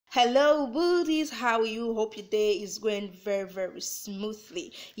Hello beauties, how are you? Hope your day is going very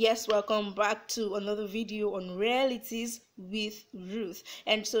smoothly. Yes, welcome back to another video on realities with Ruth.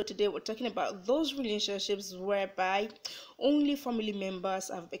 And so today we're talking about those relationships whereby only family members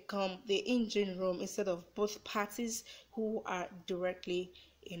have become the engine room instead of both parties who are directly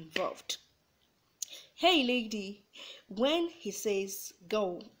involved. Hey lady, when he says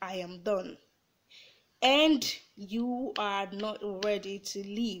go, I am done, and you are not ready to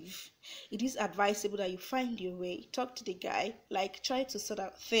leave, it is advisable that you find your way, talk to the guy, like try to sort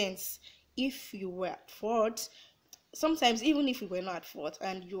out things. If you were at fault, sometimes even if you were not at fault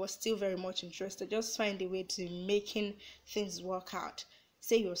and you are still very much interested, just find a way to making things work out.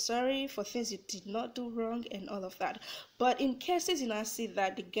 Say you're sorry for things you did not do wrong and all of that. But in cases you now see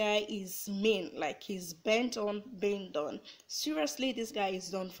that the guy is mean, like he's bent on being done, seriously, this guy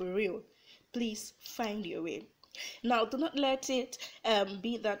is done for real, please find your way. Now, do not let it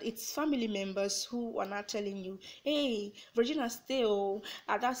be that it's family members who are not telling you, hey, Virginia, stay, oh,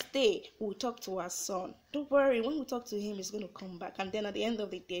 Ada, stay. We'll talk to our son. Don't worry, when we talk to him, he's going to come back. And then at the end of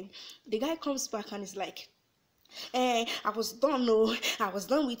the day, the guy comes back and is like, I was done, no, I was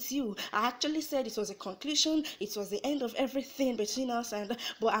done with you. I actually said it was a conclusion, it was the end of everything between us,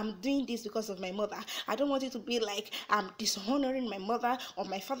 but I'm doing this because of my mother. I don't want it to be like I'm dishonoring my mother or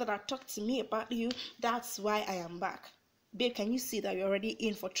my father that talked to me about you. That's why I am back. Babe, can you see that you're already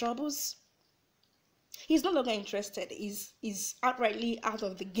in for troubles? He's no longer interested. He's outrightly out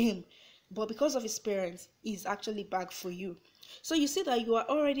of the game. But because of his parents, he's actually back for you. So you see that you are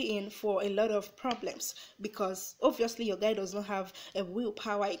already in for a lot of problems, because obviously your guy does not have a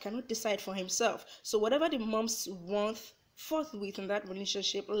willpower. He cannot decide for himself. So whatever the moms want forthwith in that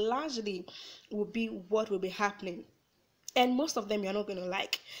relationship largely will be what will be happening. And most of them you're not going to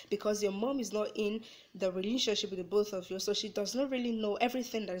like, because your mom is not in the relationship with the both of you, so she does not really know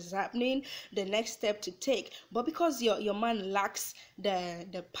everything that is happening, the next step to take. But because your man lacks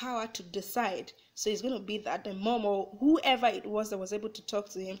the power to decide, so it's going to be that the mom or whoever it was that was able to talk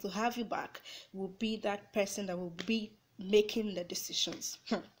to him to have you back will be that person that will be making the decisions.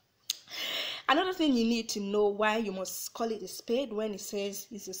 Another thing you need to know why you must call it a spade when it says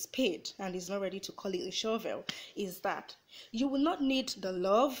it's a spade and is not ready to call it a shovel is that you will not need the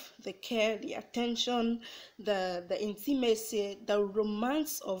love, the care, the attention, the intimacy, the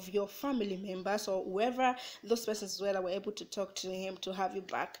romance of your family members or whoever those persons were that were able to talk to him to have you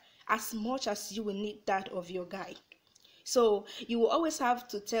back, as much as you will need that of your guy. So you will always have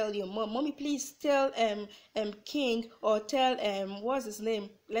to tell your mom, mommy, please tell King, or tell what's his name?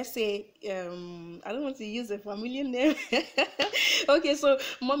 Let's say I don't want to use a familiar name. Okay, so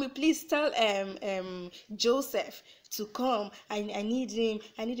mommy, please tell Joseph to come. I need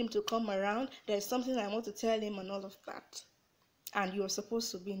him to come around. There's something I want to tell him and all of that. And you're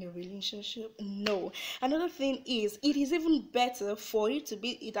supposed to be in a relationship? No. Another thing is, it is even better for it to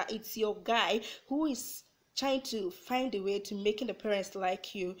be that it's your guy who is trying to find a way to making the parents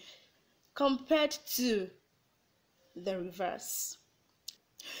like you, compared to the reverse.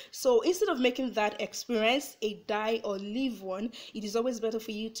 So instead of making that experience a die or leave one, it is always better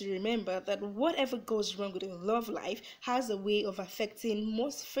for you to remember that whatever goes wrong with your love life has a way of affecting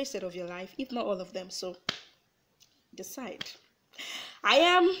most facets of your life, if not all of them. So decide. I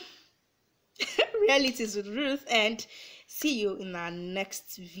am Realities with Ruth, and see you in our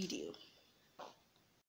next video.